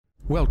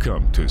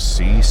Welcome to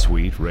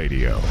C-Suite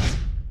Radio.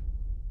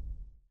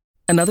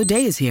 Another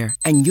day is here,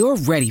 and you're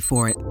ready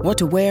for it. What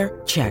to wear?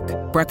 Check.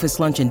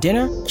 Breakfast, lunch, and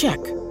dinner?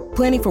 Check.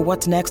 Planning for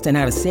what's next and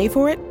how to save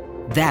for it?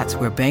 That's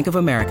where Bank of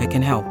America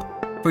can help.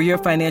 For your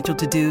financial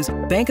to-dos,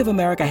 Bank of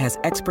America has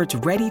experts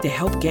ready to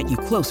help get you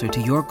closer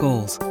to your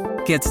goals.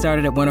 Get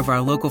started at one of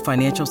our local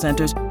financial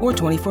centers or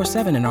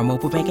 24/7 in our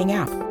mobile banking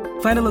app.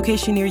 Find a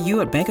location near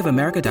you at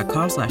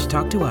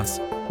bankofamerica.com/talktous.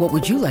 What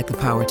would you like the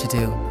power to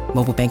do?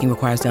 Mobile banking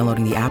requires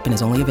downloading the app and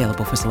is only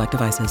available for select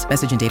devices.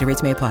 Message and data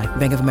rates may apply.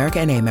 Bank of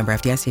America N.A., member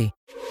FDIC.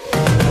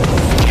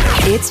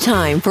 It's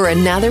time for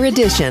another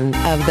edition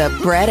of The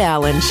Brett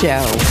Allen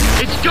Show.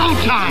 It's go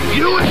time,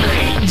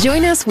 USA!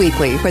 Join us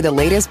weekly for the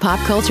latest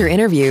pop culture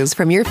interviews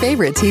from your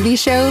favorite TV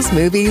shows,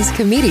 movies,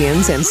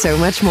 comedians, and so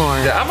much more.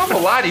 I'm not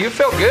gonna lie to you,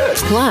 felt good.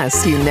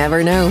 Plus, you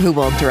never know who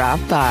will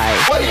drop by.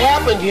 What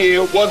happened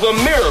here was a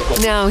miracle.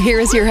 Now, here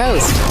is your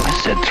host.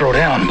 I said throw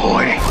down,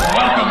 boy.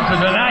 Welcome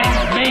to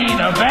tonight's main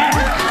event.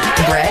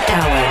 Brett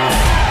Allen.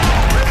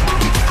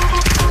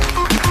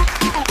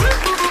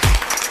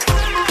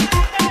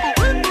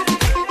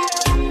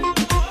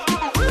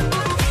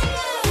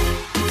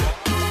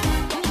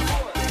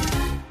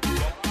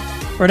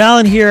 Brett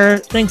Allen here.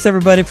 Thanks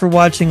everybody for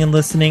watching and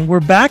listening. We're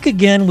back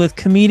again with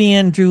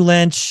comedian Drew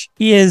Lynch.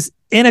 He is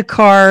in a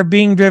car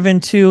being driven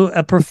to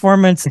a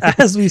performance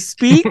as we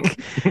speak.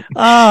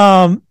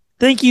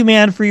 Thank you,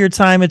 man, for your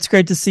time. It's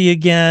great to see you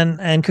again.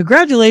 And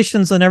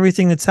congratulations on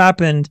everything that's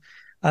happened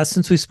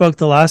since we spoke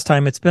the last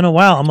time. It's been a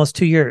while, almost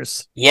 2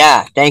 years.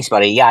 Yeah, thanks,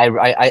 buddy. Yeah,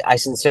 I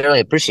sincerely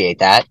appreciate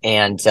that.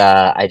 And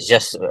I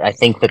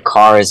think the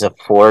car is a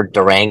Ford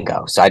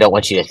Durango, so I don't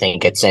want you to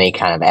think it's any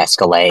kind of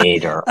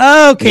Escalade or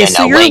so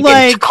you're Lincoln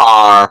like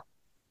car.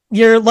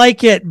 You're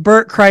like at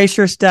Burt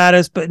Kreischer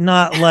status, but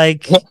not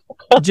like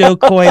Joe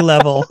Coy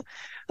level.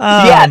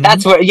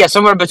 That's where. Yeah,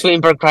 somewhere between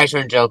Burt Kreischer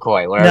and Joe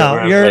Coy.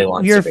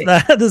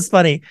 That is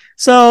funny.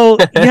 So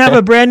you have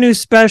a brand new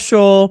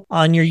special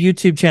on your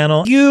YouTube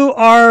channel. You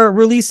are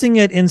releasing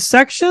it in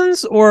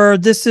sections, or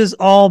this is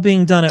all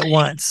being done at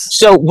once?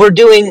 So we're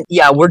doing.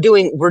 The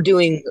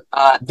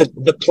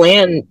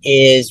plan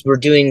is we're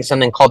doing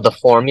something called the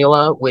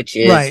Formula, which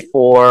is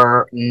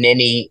for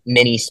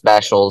mini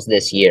specials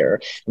this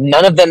year.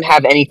 None of them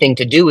have anything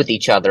to do with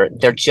each other.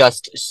 They're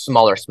just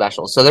smaller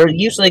specials. So they're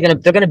usually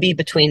gonna be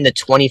between the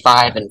 25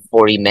 and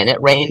 40-minute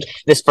range.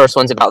 This first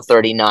one's about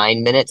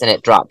 39 minutes, and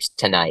it drops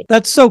tonight.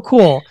 That's so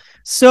cool.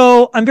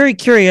 So I'm very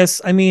curious.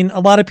 I mean, a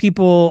lot of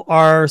people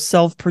are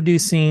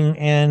self-producing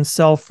and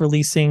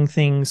self-releasing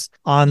things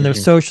on their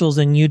socials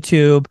and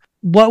YouTube.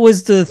 What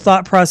was the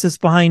thought process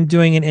behind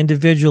doing it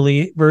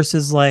individually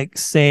versus, like,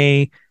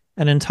 say,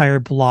 an entire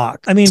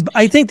block? I mean,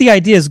 I think the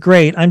idea is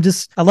great. I'd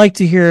like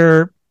to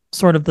hear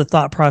sort of the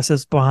thought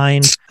process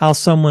behind how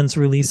someone's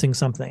releasing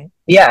something.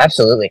 Yeah,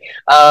 absolutely.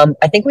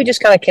 I think we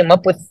just kind of came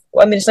up with,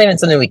 it's not even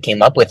something we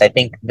came up with. I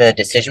think the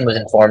decision was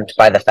informed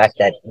by the fact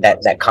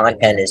that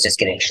content is just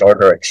getting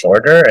shorter and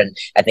shorter. And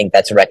I think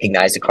that's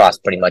recognized across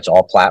pretty much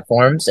all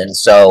platforms. And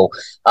so,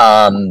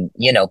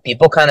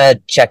 people kind of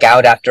check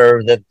out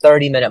after the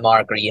 30-minute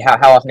mark, or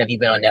how often have you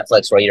been on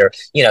Netflix where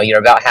you're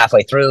about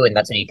halfway through, and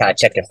that's when you kind of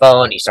check your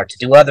phone, you start to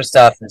do other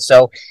stuff. And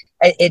so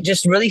it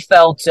just really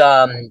felt,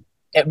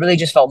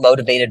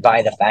 motivated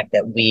by the fact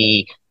that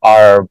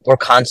we're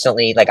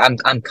constantly, like,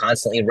 I'm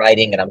constantly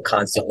writing, and I'm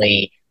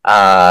constantly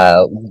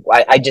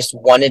I just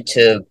wanted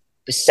to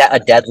set a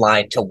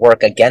deadline to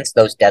work against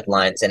those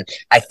deadlines. And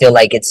I feel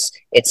like it's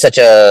such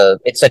a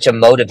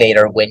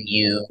motivator when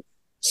you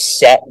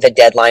set the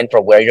deadline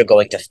for where you're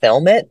going to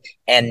film it,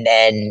 and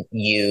then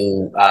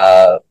you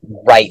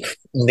write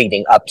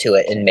leading up to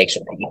it and make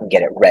sure that you can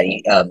get it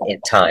ready in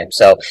time.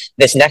 So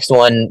this next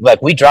one,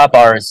 like, we drop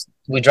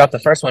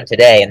the first one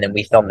today, and then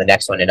we film the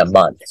next one in a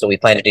month. So we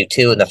plan to do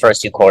 2 in the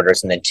first 2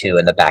 quarters and then 2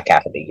 in the back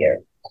half of the year.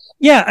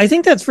 Yeah, I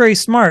think that's very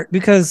smart,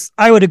 because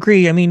I would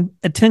agree. I mean,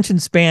 attention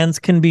spans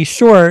can be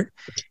short,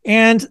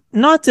 and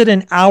not that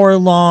an hour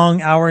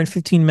and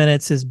 15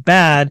 minutes is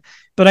bad,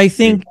 but I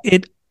think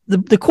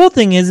the cool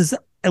thing is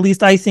at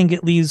least I think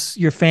it leaves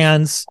your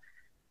fans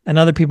and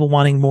other people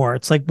wanting more.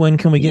 It's like, when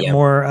can we get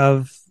more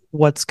of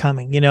what's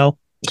coming,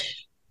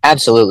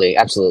 Absolutely.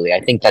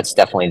 I think that's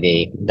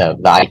definitely the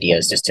idea,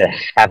 is just to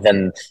have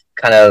them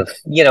kind of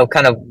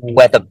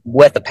wet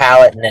the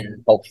palate, and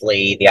then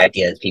hopefully the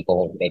idea is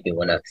people maybe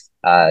want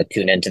to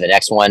tune into the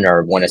next one,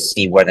 or want to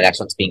see where the next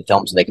one's being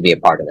filmed so they can be a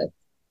part of it.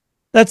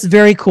 That's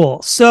very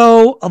cool.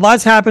 So a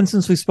lot's happened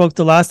since we spoke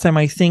the last time.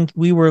 I think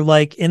we were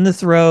like in the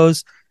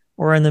throes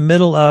or in the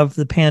middle of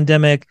the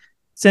pandemic.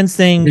 Since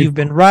then, you've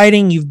been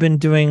writing, you've been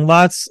doing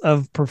lots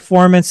of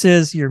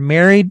performances. You're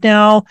married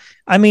now.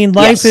 I mean,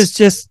 life has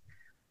just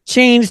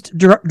changed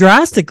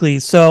drastically.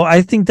 So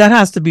I think that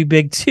has to be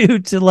big too,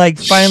 to like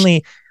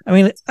finally, I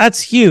mean,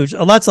 that's huge.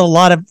 That's a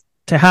lot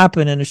to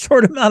happen in a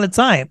short amount of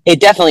time. It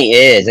definitely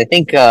is. I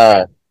think,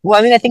 I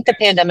think the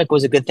pandemic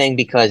was a good thing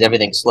because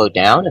everything slowed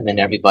down, and then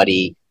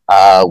everybody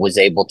was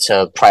able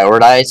to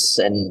prioritize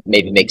and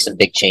maybe make some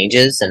big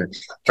changes. And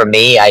for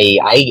me,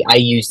 I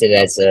used it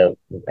as a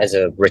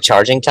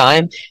recharging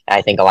time.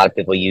 I think a lot of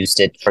people used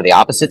it for the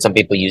opposite. Some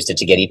people used it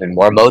to get even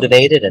more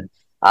motivated. And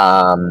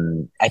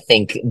I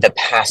think the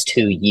past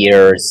 2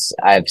 years,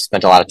 I've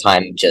spent a lot of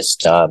time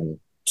just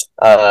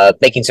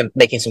making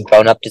some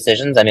grown up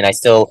decisions. I mean, I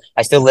still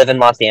live in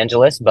Los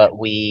Angeles, but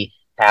we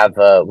have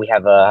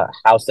a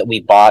house that we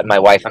bought. My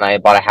wife and I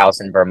bought a house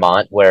in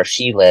Vermont where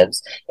she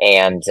lives,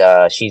 and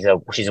she's a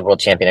world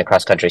champion in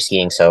cross country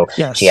skiing. So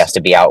Yes. she has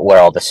to be out where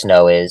all the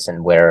snow is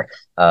and where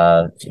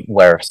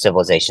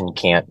civilization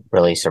can't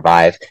really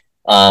survive.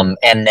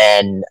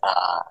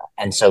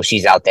 And so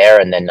she's out there,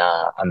 and then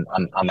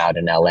I'm out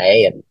in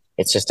LA, and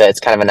it's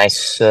kind of a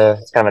nice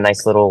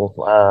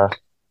little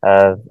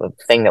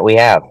thing that we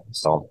have.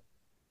 So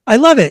I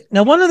love it.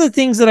 Now, one of the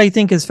things that I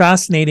think is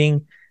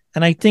fascinating,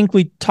 and I think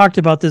we talked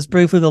about this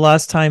briefly the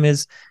last time,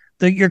 is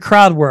your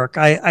crowd work.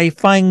 I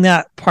find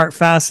that part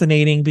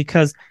fascinating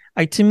because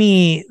to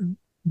me,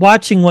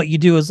 watching what you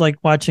do is like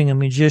watching a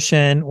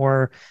musician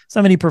or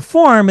somebody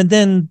perform, and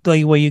then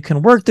the way you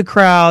can work the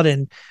crowd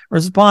and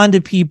respond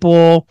to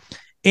people.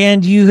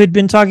 And you had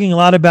been talking a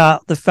lot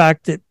about the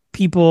fact that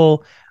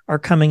people are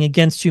coming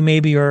against you,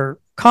 maybe, or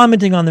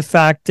commenting on the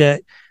fact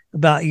that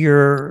about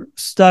your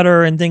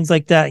stutter and things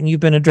like that. And you've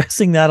been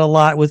addressing that a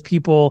lot with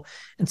people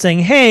and saying,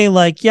 hey,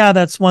 like, yeah,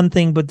 that's one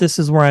thing, but this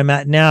is where I'm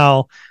at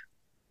now.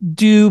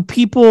 Do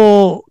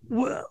people,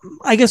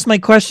 I guess my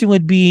question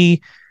would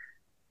be,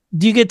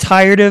 do you get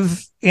tired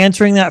of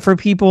answering that for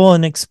people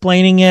and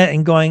explaining it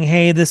and going,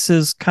 hey, this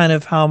is kind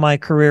of how my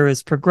career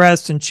has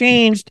progressed and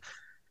changed?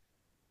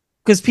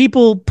 Because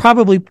people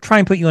probably try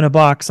and put you in a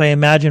box, I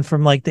imagine,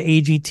 from like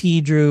the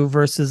AGT Drew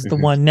versus the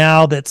one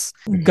now that's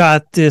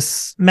got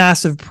this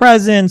massive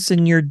presence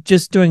and you're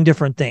just doing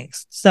different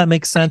things. Does that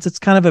make sense? It's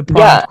kind of a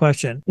prompt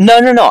question. No.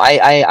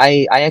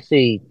 I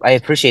actually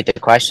appreciate the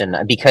question,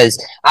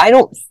 because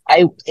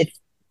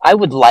I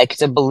would like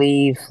to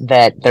believe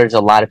that there's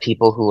a lot of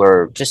people who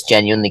are just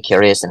genuinely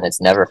curious, and it's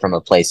never from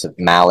a place of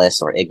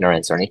malice or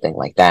ignorance or anything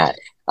like that.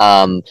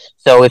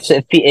 So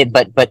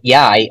but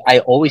yeah, I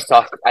always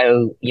talk,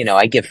 I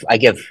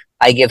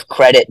give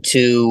credit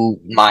to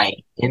my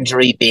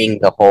injury being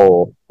the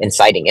whole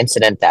inciting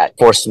incident that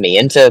forced me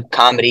into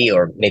comedy,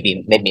 or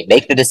maybe made me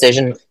make the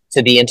decision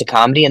to be into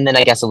comedy. And then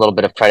I guess a little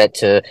bit of credit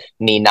to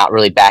me not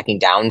really backing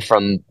down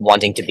from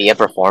wanting to be a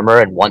performer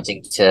and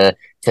wanting to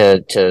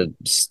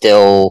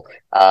still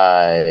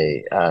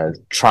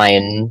try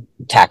and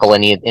tackle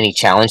any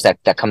challenge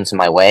that comes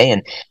my way.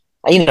 And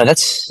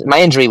that's my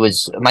injury,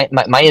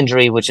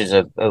 which is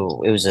it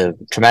was a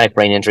traumatic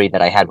brain injury that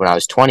I had when I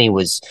was 20,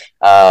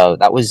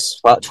 that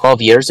was about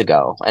 12 years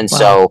ago. And Wow.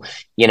 So,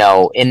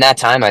 in that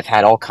time I've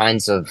had all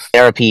kinds of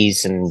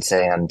therapies and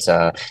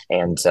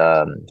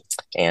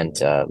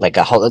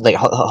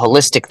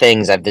holistic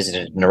things. I've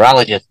visited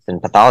neurologists and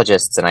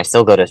pathologists, and I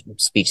still go to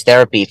speech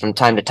therapy from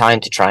time to time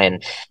to try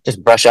and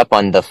just brush up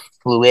on the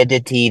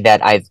fluidity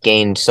that I've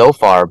gained so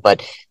far.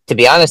 But to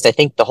be honest, I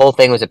think the whole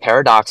thing was a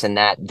paradox in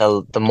that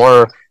the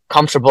more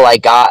comfortable I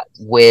got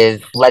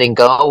with letting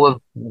go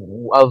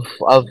of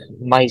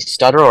my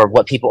stutter, or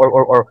what people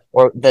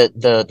or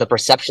the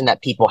perception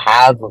that people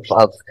have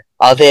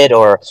of it,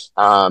 or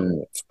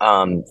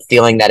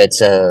feeling that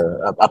it's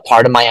a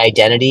part of my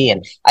identity.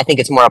 And I think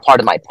it's more a part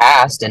of my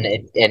past,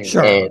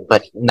 Sure.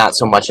 But not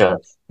so much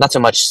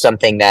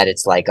something that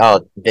it's like,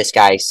 oh, this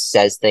guy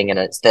says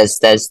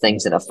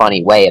things in a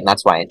funny way, and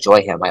that's why I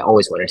enjoy him. I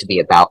always wanted to be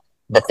about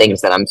the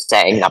things that I'm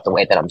saying, not the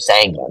way that I'm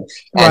saying them.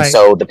 And Right.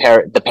 so the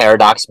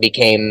paradox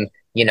became,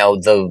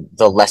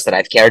 the less that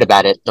I've cared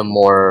about it, the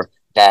more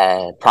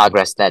the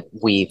progress that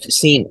we've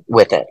seen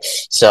with it.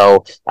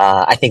 So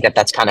I think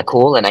that's kind of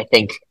cool. And I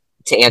think,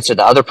 to answer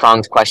the other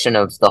pronged question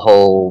of the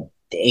whole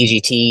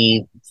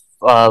AGT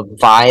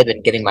vibe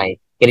and getting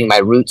my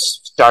roots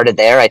started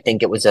there, I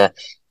think it was a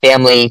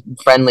family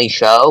friendly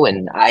show,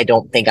 and I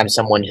don't think I'm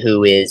someone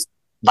who is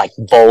like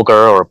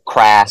vulgar or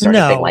crass or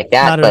anything like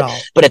that. Not at all.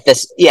 But at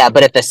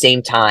the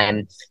same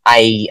time,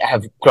 I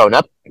have grown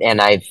up,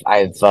 and I've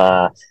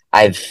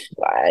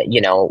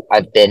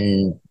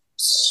been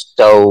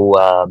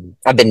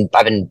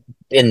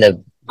in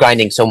the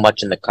grinding so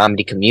much in the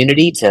comedy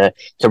community to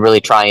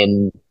really try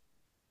and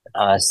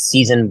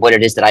season what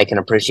it is that I can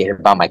appreciate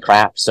about my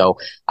craft. So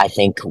I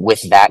think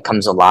with that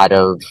comes a lot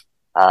of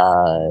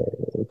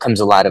comes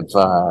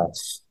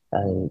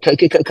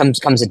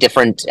a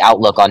different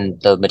outlook on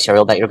the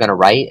material that you're going to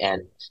write,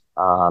 and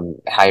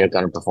how you're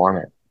going to perform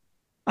it.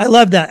 I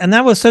love that. And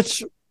that was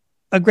such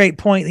a great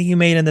point that you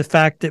made, in the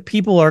fact that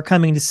people are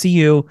coming to see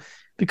you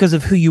because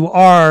of who you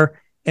are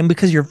and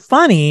because you're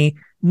funny.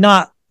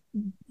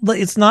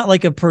 It's not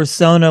like a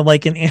persona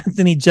like an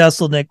Anthony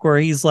Jeselnik, where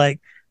he's like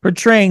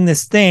portraying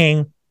this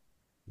thing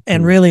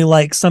and really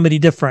like somebody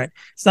different.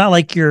 It's not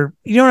like you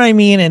know what I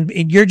mean? And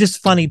you're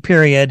just funny,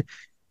 period.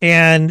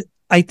 And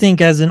I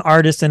think as an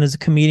artist and as a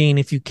comedian,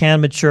 if you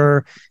can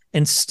mature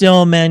and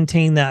still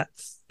maintain that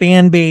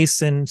fan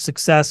base and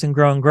success and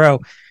grow,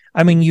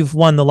 I mean, you've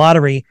won the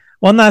lottery.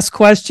 One last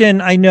question.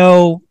 I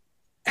know,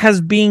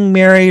 has being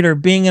married or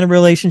being in a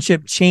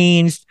relationship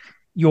changed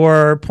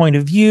your point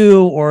of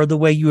view or the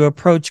way you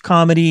approach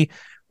comedy,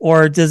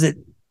 or does it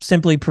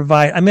simply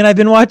provide? I mean, I've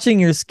been watching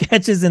your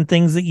sketches and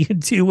things that you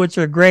do, which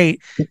are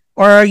great.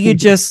 Or are you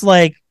just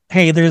like,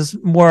 hey, there's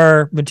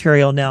more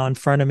material now in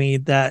front of me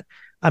that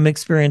I'm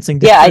experiencing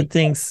different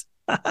things?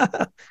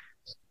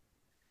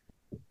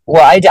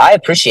 Well, I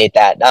appreciate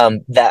that.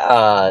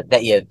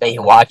 That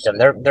you watch them.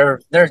 They're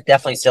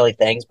definitely silly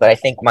things, but I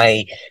think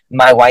my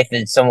wife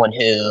is someone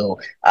who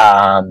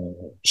I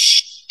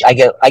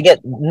get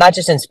not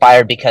just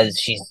inspired because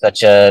she's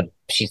such a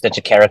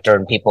character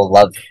and people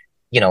love,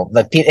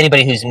 like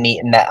anybody who's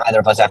met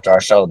either of us after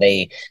our show,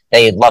 they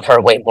love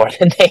her way more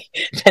than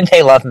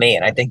they love me,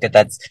 and I think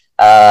that's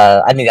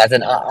I think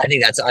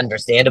that's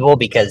understandable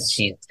because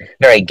she's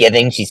very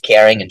giving, she's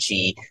caring, and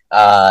she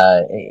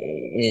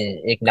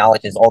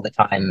acknowledges all the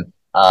time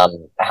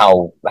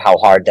how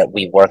hard that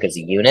we work as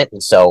a unit,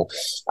 and so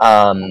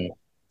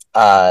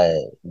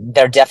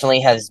there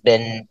has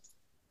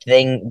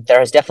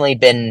definitely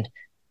been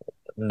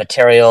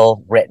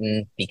material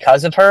written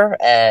because of her.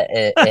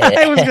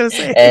 I was going to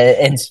say,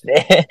 and so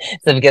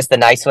I guess the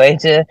nice way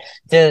to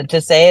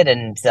say it.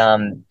 And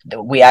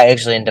I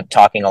actually end up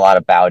talking a lot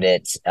about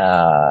it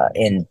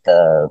in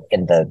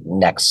the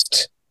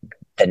next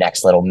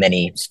little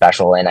mini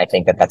special. And I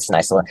think that's a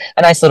nice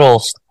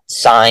little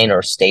sign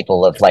or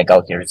staple of like,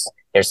 oh, here's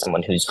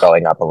someone who's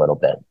growing up a little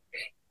bit.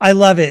 I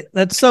love it.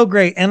 That's so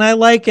great. And I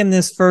like in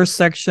this first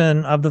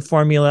section of the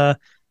formula,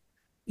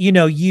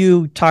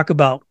 you talk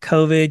about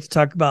COVID, you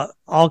talk about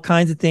all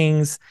kinds of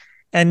things,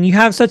 and you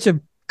have such a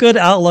good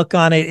outlook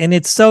on it. And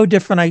it's so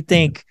different, I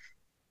think,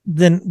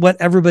 than what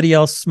everybody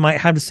else might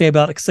have to say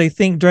about it. Because I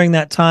think during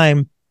that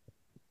time,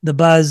 the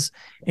buzz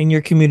in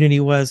your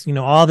community was,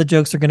 all the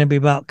jokes are going to be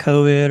about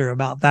COVID or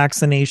about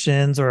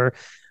vaccinations or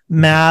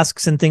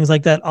masks and things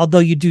like that. Although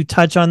you do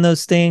touch on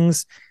those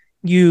things,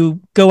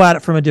 you go at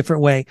it from a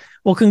different way.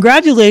 Well,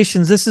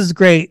 congratulations. This is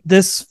great.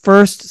 This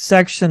first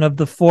section of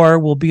the 4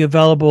 will be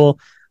available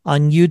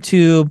on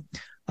YouTube,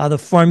 the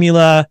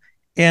formula,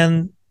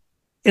 and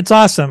it's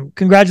awesome.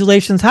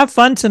 Congratulations. Have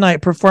fun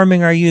tonight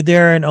performing. Are you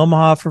there in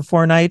Omaha for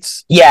 4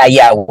 nights?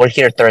 Yeah. We're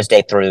here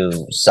Thursday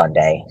through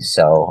Sunday.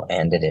 So,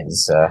 and it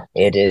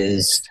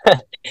is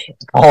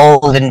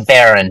cold and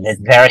barren.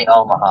 It's very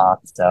Omaha.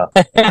 So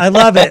I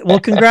love it. Well,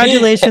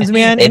 congratulations,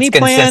 man. It's any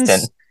consistent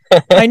plans?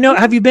 I know.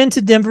 Have you been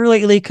to Denver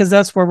lately? Because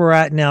that's where we're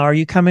at now. Are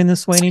you coming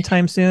this way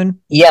anytime soon?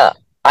 Yeah.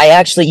 I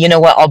actually, you know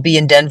what? I'll be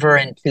in Denver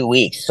in 2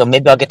 weeks, so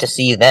maybe I'll get to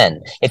see you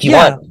then. If you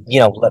want,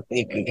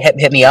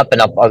 hit me up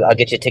and I'll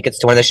get you tickets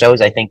to one of the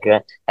shows. I think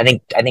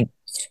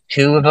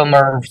 2 of them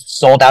are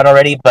sold out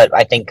already, but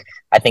I think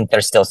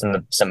there's still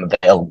some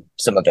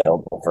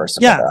available for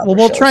some. Yeah, well,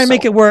 we'll try and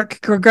make it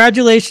work.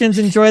 Congratulations!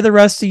 Enjoy the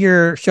rest of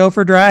your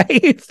chauffeur drive,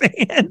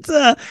 and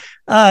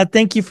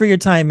thank you for your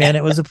time, man.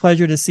 It was a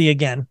pleasure to see you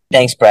again.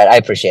 Thanks, Brett. I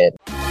appreciate it.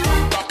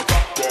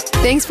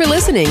 Thanks for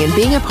listening and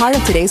being a part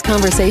of today's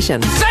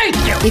conversation. Thank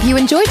you! If you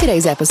enjoyed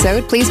today's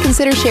episode, please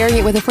consider sharing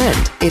it with a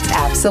friend. It's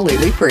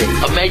absolutely free.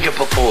 Of major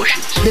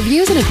proportions. The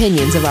views and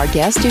opinions of our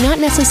guests do not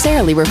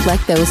necessarily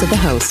reflect those of the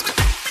host.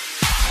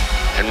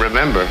 And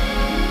remember,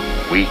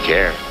 we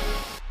care.